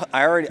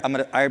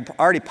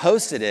already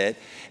posted it,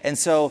 and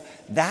so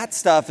that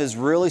stuff is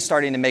really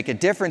starting to make a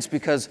difference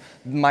because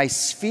my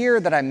sphere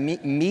that I'm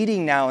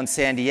meeting now in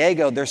San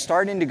Diego, they're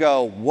starting to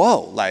go, whoa,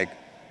 like,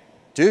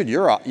 dude,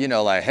 you're,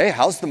 hey,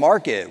 how's the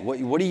market?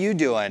 What are you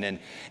doing?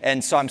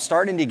 And so I'm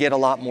starting to get a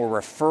lot more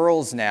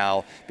referrals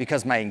now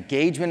because my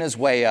engagement is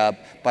way up,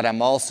 but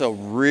I'm also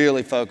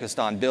really focused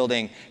on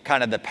building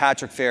kind of the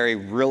Patrick Ferry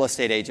real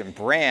estate agent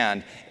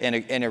brand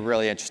in a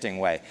really interesting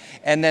way.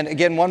 And then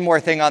again, one more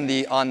thing on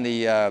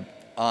the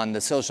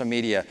social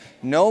media.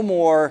 No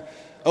more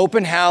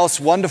open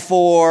house, 1 to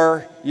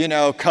 4,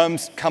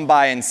 come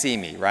by and see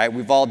me, right?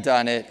 We've all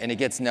done it and it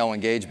gets no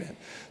engagement.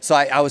 So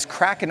I was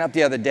cracking up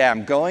the other day.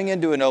 I'm going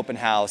into an open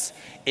house.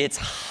 It's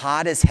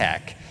hot as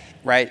heck,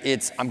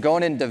 right? I'm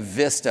going into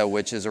Vista,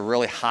 which is a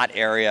really hot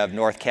area of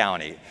North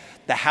County.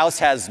 The house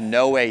has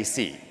no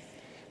AC,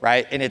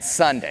 right? And it's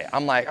Sunday.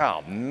 I'm like,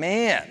 oh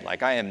man,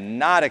 I am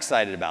not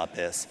excited about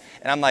this.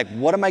 And I'm like,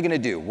 what am I gonna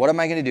do? What am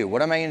I gonna do?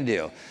 What am I gonna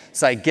do?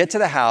 So I get to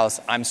the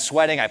house, I'm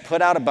sweating, I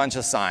put out a bunch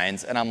of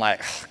signs, and I'm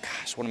like, oh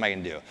gosh, what am I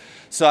gonna do?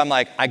 So I'm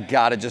like, I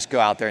gotta just go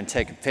out there and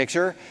take a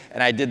picture.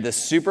 And I did this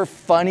super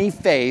funny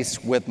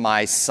face with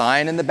my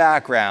sign in the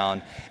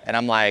background. And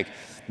I'm like,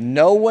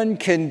 no one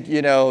can,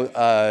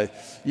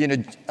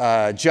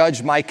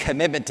 judge my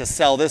commitment to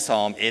sell this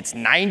home. It's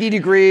 90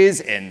 degrees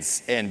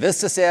in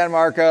Vista San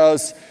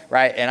Marcos,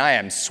 right? And I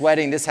am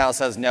sweating. This house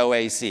has no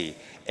AC.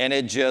 And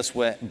it just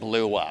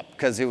blew up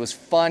because it was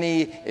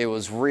funny, it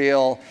was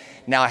real.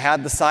 Now I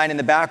had the sign in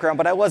the background,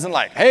 but I wasn't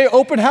like, hey,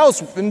 open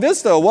house in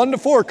Vista, 1 to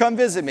 4, come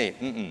visit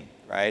me.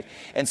 Right?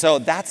 And so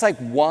that's like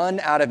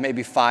 1 out of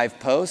maybe 5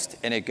 posts,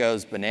 and it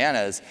goes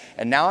bananas.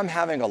 And now I'm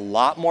having a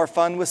lot more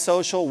fun with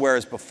social,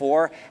 whereas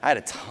before I had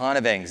a ton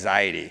of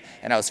anxiety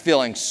and I was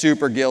feeling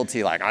super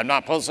guilty, like I'm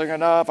not posting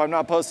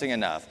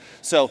enough.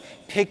 So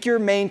pick your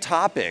main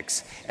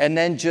topics and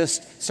then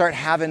just start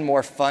having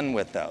more fun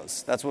with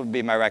those. That's what would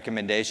be my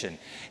recommendation.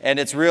 And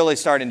it's really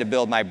starting to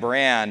build my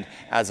brand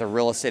as a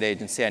real estate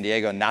agent in San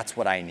Diego, and that's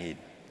what I need.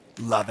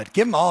 Love it.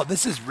 Give them all.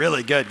 This is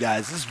really good,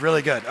 guys. This is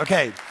really good.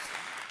 Okay.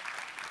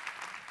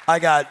 I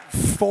got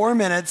 4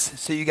 minutes,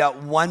 so you got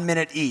 1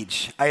 minute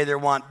each. I either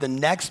want the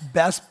next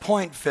best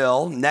point,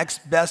 Phil,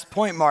 next best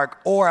point, Mark,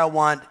 or I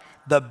want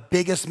the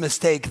biggest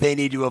mistake they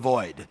need to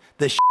avoid.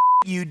 The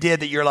you did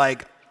that you're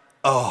like,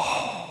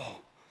 oh,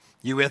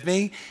 you with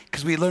me?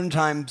 Because we learn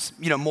times,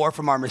 more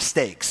from our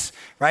mistakes,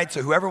 right?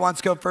 So whoever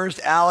wants to go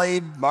first, Allie,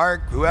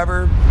 Mark,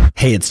 whoever.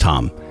 Hey, it's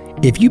Tom.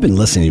 If you've been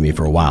listening to me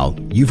for a while,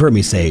 you've heard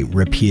me say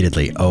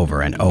repeatedly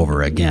over and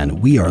over again,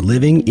 we are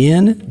living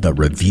in the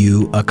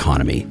review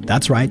economy.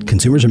 That's right.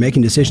 Consumers are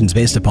making decisions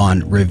based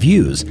upon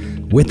reviews.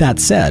 With that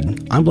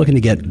said, I'm looking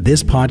to get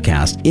this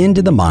podcast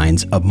into the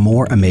minds of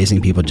more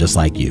amazing people just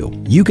like you.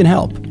 You can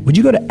help. Would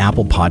you go to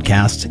Apple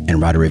Podcasts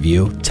and write a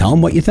review? Tell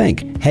them what you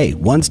think. Hey,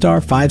 1 star,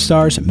 5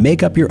 stars,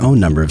 make up your own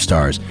number of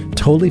stars.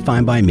 Totally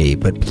fine by me,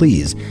 but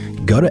please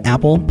go to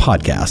Apple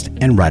Podcast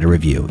and write a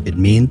review. It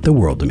means the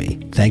world to me.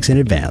 Thanks in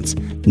advance.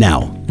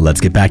 Now,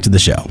 let's get back to the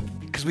show.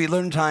 Because we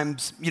learn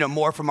times,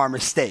 more from our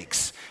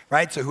mistakes,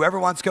 right? So whoever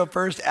wants to go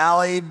first,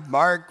 Allie,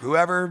 Mark,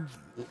 whoever.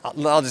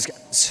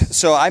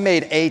 So I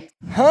made a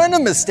ton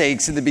of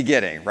mistakes in the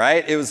beginning,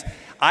 right?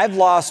 I've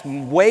lost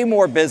way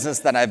more business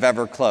than I've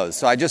ever closed.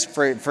 So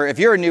if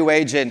you're a new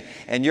agent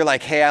and you're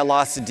like, hey, I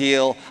lost a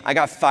deal, I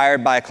got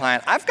fired by a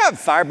client. I've got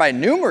fired by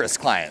numerous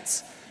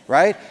clients,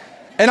 right?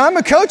 And I'm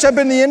a coach. I've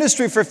been in the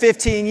industry for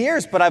 15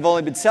 years, but I've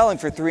only been selling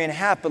for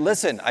 3.5. But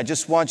listen, I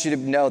just want you to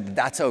know that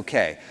that's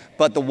okay.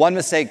 But the one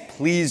mistake,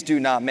 please do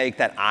not make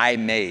that I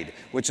made,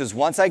 which is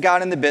once I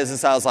got in the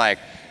business, I was like,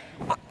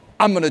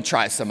 I'm going to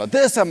try some of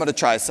this. I'm going to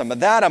try some of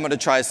that. I'm going to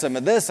try some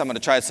of this. I'm going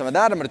to try some of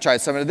that. I'm going to try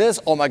some of this.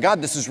 Oh my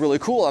God, this is really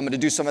cool. I'm going to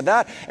do some of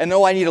that. And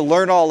oh, I need to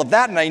learn all of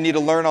that. And I need to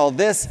learn all of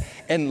this.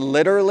 And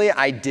literally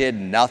I did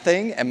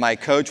nothing. And my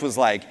coach was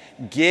like,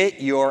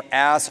 get your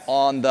ass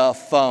on the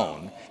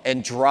phone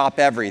and drop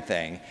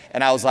everything.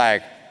 And I was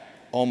like,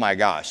 oh my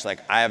gosh, like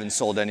I haven't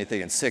sold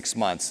anything in 6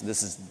 months.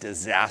 This is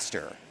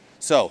disaster.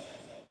 So.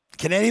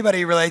 Can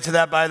anybody relate to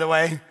that, by the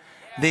way?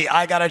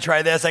 I got to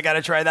try this, I got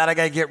to try that, I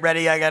got to get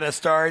ready, I got to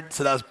start.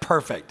 So that was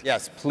perfect.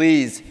 Yes,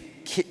 please.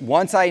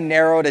 Once I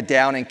narrowed it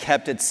down and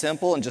kept it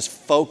simple and just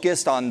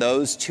focused on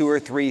those 2 or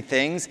 3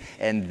 things,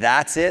 and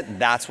that's it,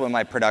 that's when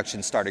my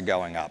production started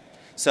going up.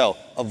 So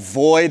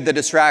avoid the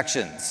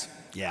distractions.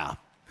 Yeah.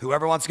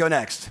 Whoever wants to go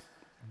next.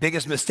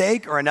 Biggest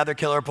mistake or another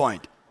killer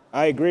point?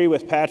 I agree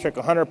with Patrick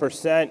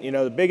 100%. You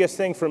know, the biggest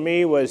thing for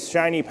me was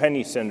shiny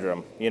penny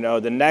syndrome. You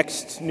know, the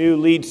next new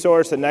lead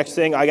source, the next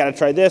thing, I got to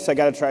try this, I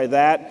got to try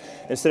that,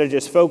 instead of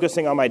just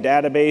focusing on my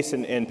database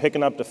and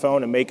picking up the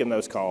phone and making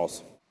those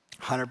calls.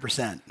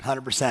 100%,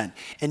 100%.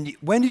 And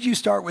when did you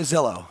start with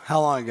Zillow?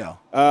 How long ago?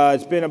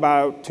 It's been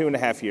about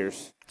 2.5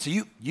 years. So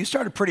you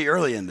started pretty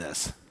early in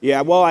this. Yeah,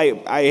 well,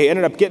 I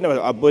ended up getting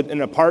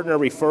in a partner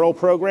referral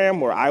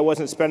program where I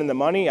wasn't spending the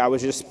money. I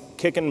was just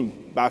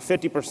kicking about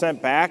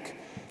 50% back.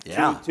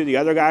 Yeah. To the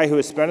other guy who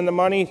was spending the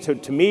money.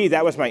 To me,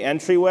 that was my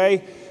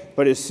entryway.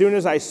 But as soon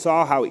as I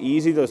saw how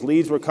easy those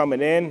leads were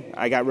coming in,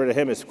 I got rid of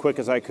him as quick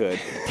as I could.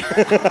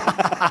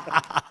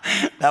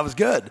 That was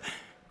good.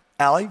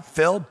 Allie,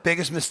 Phil,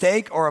 biggest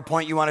mistake or a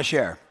point you want to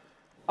share?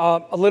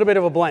 A little bit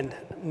of a blend.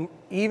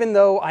 Even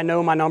though I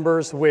know my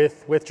numbers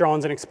with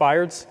withdrawals and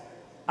expireds,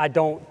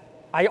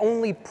 I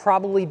only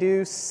probably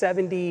do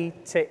 70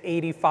 to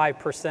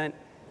 85%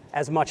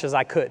 as much as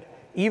I could,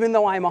 even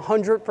though I'm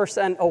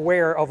 100%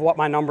 aware of what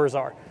my numbers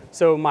are.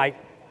 So my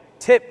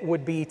tip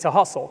would be to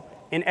hustle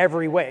in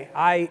every way.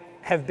 I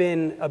have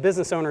been a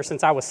business owner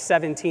since I was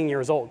 17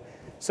 years old.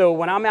 So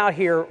when I'm out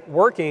here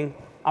working,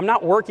 I'm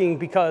not working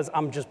because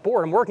I'm just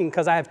bored. I'm working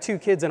because I have 2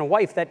 kids and a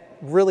wife that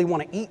really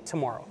want to eat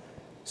tomorrow.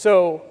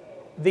 So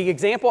the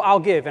example I'll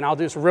give, and I'll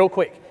do this real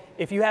quick.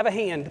 If you have a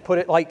hand, put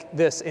it like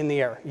this in the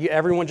air.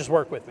 Everyone just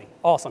work with me.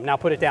 Awesome, now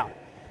put it down.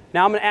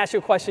 Now I'm gonna ask you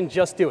a question,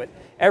 just do it.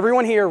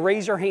 Everyone here,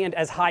 raise your hand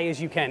as high as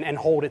you can and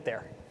hold it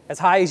there, as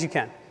high as you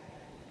can.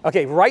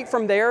 Okay, right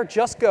from there,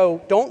 just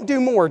go, don't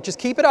do more, just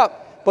keep it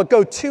up, but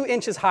go 2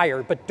 inches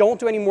higher, but don't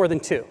do any more than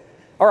 2.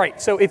 All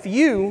right, so if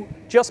you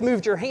just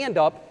moved your hand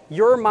up,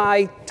 you're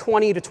my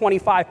 20 to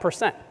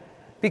 25%.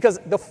 Because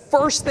the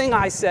first thing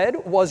I said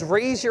was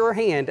raise your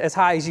hand as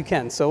high as you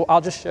can. So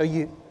I'll just show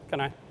you, can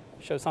I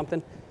show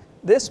something?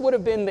 This would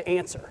have been the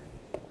answer.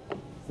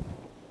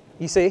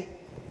 You see?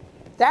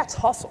 That's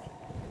hustle.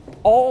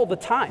 All the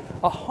time,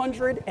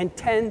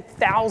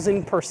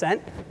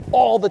 110,000%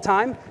 all the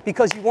time,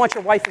 because you want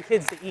your wife and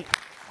kids to eat.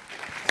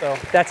 So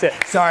that's it.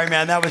 Sorry,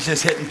 man, that was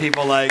just hitting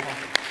people like,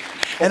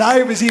 and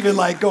I was even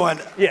like going,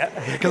 yeah,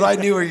 because I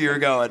knew where you were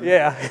going.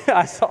 Yeah,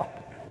 I saw.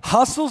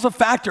 Hustle's a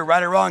factor,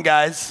 right or wrong,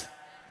 guys.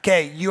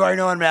 Okay, you already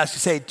know what I'm gonna ask you.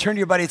 Say, turn to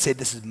your buddy and say,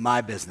 this is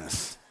my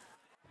business.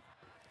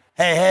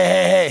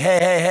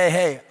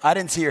 Hey, I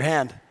didn't see your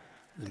hand.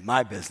 This is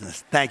my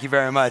business. Thank you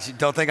very much.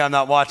 Don't think I'm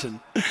not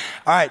watching. All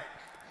right.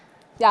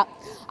 Yeah,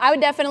 I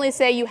would definitely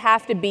say you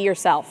have to be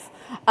yourself.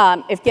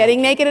 If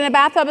getting naked in a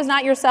bathtub is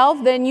not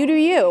yourself, then you do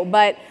you.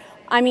 But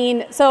I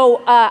mean,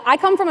 so I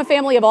come from a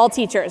family of all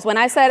teachers. When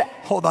I said...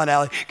 Hold on,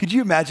 Allie. Could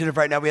you imagine if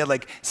right now we had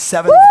like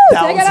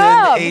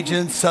 7,000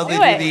 agents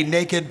suddenly do the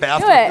naked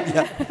bathtub?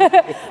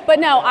 Yeah. But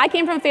no, I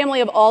came from a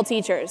family of all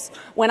teachers.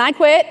 When I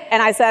quit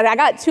and I said, I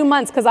got 2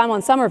 months because I'm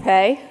on summer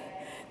pay,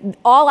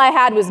 all I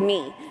had was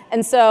me.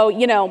 And so,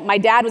 you know, my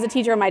dad was a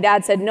teacher and my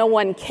dad said, no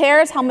one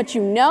cares how much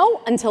you know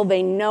until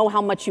they know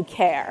how much you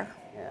care.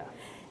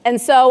 And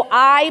so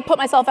I put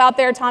myself out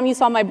there. Tom, you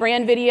saw my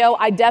brand video.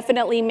 I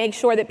definitely make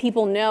sure that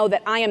people know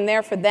that I am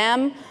there for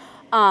them.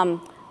 I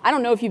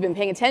don't know if you've been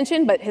paying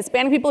attention, but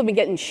Hispanic people have been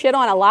getting shit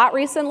on a lot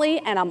recently,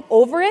 and I'm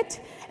over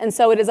it. And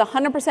so it is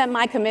 100%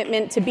 my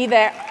commitment to be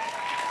there.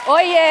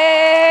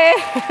 Oye!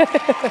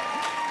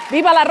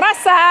 Viva la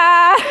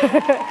raza!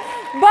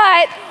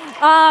 But...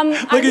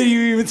 Look at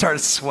you, even started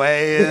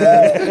swaying.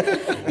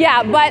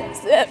 Yeah, but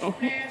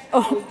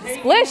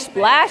splish,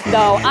 splash,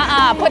 though.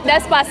 Put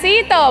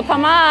despacito,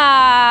 come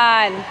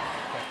on.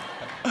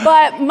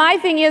 But my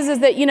thing is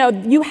that, you know,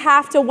 you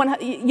have to,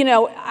 you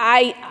know,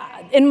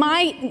 in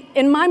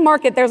my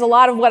market, there's a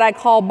lot of what I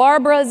call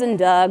Barbaras and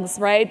Dougs,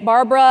 right?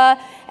 Barbara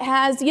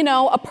has, you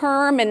know, a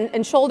perm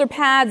and shoulder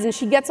pads, and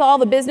she gets all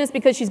the business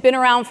because she's been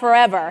around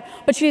forever.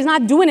 But she's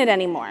not doing it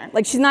anymore.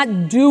 Like, she's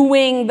not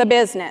doing the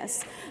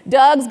business.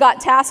 Doug's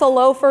got tassel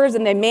loafers,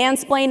 and they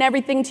mansplain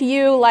everything to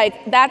you.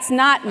 Like, that's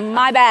not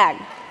my bag.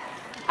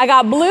 I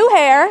got blue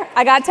hair,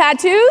 I got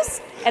tattoos,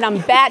 and I'm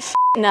batshit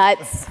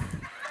nuts.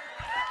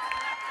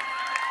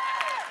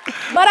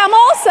 But I'm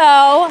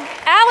also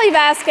Allie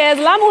Vasquez,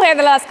 la mujer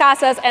de las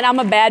casas, and I'm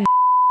a bad.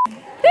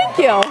 Thank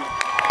you.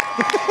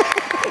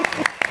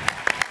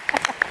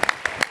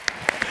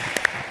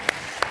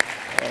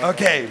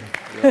 Okay,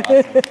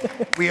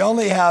 We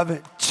only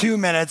have 2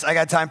 minutes. I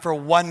got time for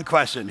one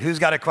question. Who's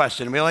got a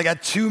question? We only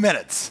got 2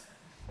 minutes.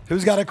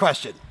 Who's got a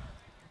question?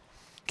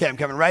 Okay, I'm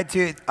coming right to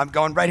you. I'm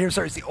going right here.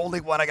 Sorry, it's the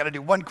only one. I got to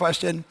do one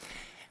question.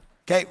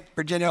 Okay,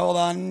 Virginia, hold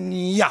on.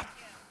 Yeah.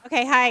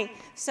 Okay, hi.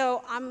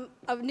 So I'm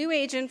a new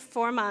agent,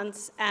 4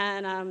 months,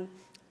 and I'm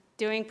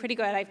doing pretty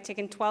good. I've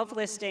taken 12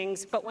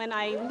 listings, but when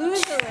I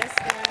lose a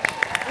listing...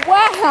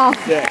 Wow.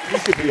 Yeah, you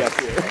should be up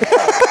here.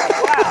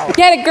 Wow.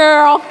 Get it,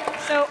 girl.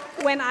 So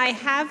when I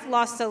have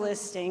lost a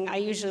listing, I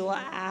usually will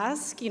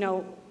ask,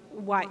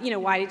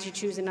 why did you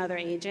choose another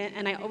agent?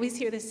 And I always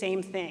hear the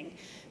same thing.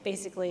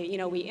 Basically,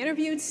 we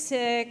interviewed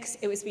 6,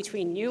 it was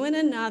between you and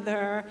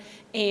another,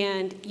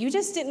 and you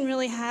just didn't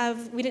really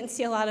we didn't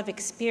see a lot of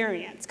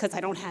experience, because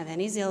I don't have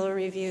any Zillow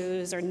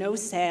reviews or no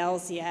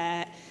sales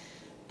yet.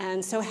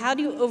 And so how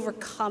do you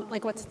overcome,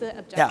 what's the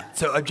objection? Yeah,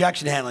 so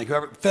objection handling,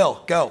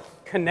 Phil, go.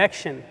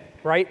 Connection,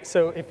 right?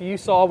 So if you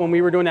saw when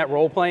we were doing that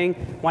role playing,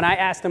 when I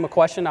asked him a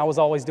question, I was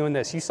always doing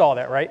this. You saw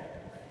that, right?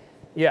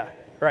 Yeah,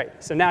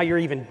 right. So now you're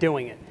even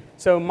doing it.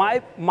 So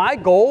my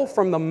goal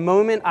from the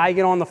moment I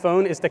get on the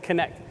phone is to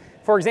connect.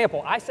 For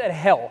example, I said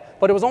hell,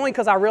 but it was only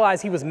because I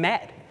realized he was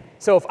mad.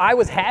 So if I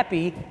was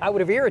happy, I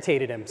would have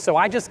irritated him. So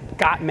I just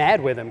got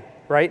mad with him,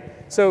 right?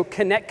 So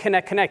connect.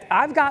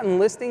 I've gotten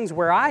listings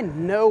where I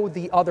know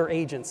the other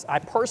agents. I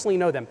personally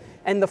know them.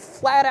 And the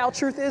flat out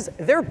truth is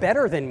they're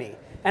better than me.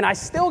 And I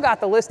still got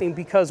the listing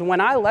because when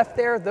I left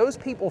there, those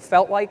people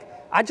felt like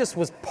I just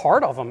was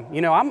part of them.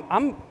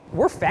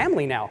 We're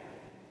family now.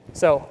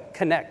 So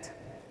connect.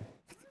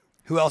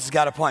 Who else has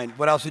got a point?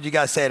 What else would you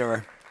guys say to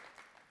her?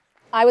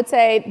 I would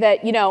say that,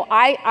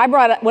 I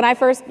brought up, when I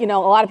first, a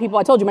lot of people,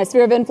 I told you, my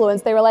sphere of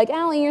influence, they were like,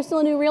 Allie, you're still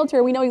a new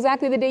realtor. We know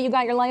exactly the day you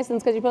got your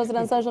license because you posted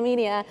on social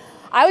media.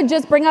 I would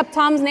just bring up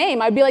Tom's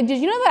name. I'd be like, did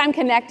you know that I'm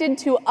connected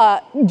to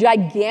a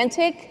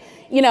gigantic,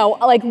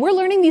 we're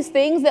learning these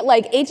things that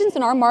agents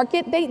in our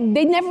market, they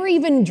never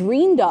even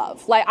dreamed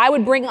of. I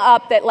would bring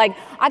up that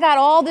I got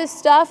all this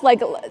stuff,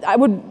 I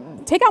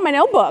would take out my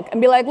notebook and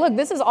be like, look,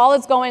 this is all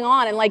that's going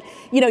on. And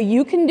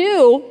you can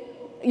do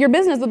your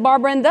business with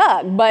Barbara and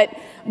Doug, but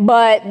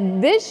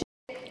this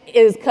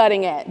is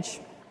cutting edge.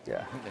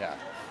 Yeah.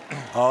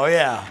 Oh,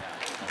 yeah.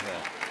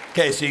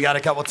 Okay, so you got a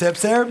couple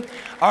tips there?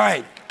 All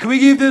right, can we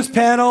give this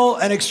panel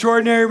an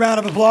extraordinary round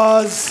of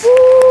applause? Woo!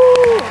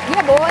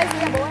 Yeah, boys.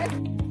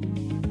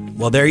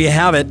 Well, there you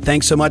have it.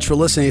 Thanks so much for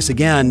listening to us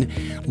again.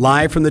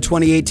 Live from the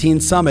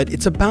 2018 Summit.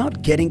 It's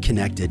about getting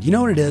connected. You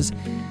know what it is?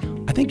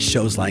 I think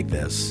shows like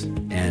this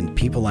and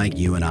people like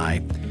you and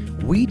I,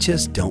 we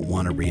just don't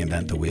want to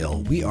reinvent the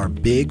wheel. We are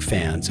big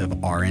fans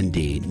of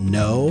R&D.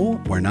 No,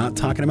 we're not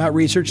talking about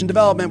research and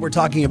development. We're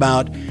talking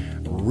about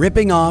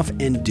ripping off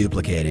and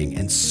duplicating.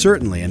 And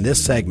certainly in this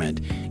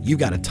segment, you've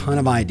got a ton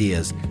of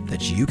ideas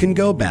that you can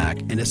go back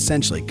and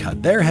essentially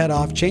cut their head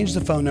off, change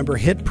the phone number,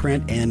 hit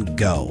print, and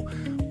go.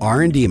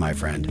 R&D, my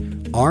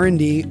friend.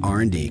 R&D,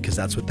 because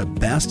that's what the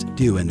best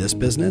do in this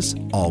business,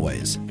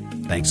 always.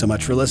 Thanks so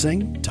much for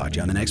listening. Talk to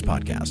you on the next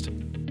podcast.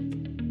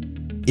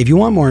 If you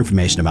want more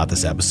information about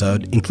this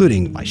episode,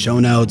 including my show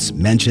notes,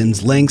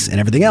 mentions, links,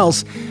 and everything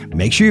else,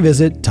 make sure you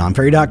visit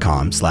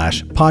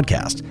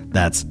tomferry.com/podcast.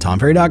 That's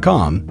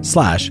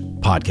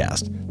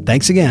tomferry.com/podcast.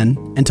 Thanks again,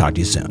 and talk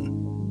to you soon.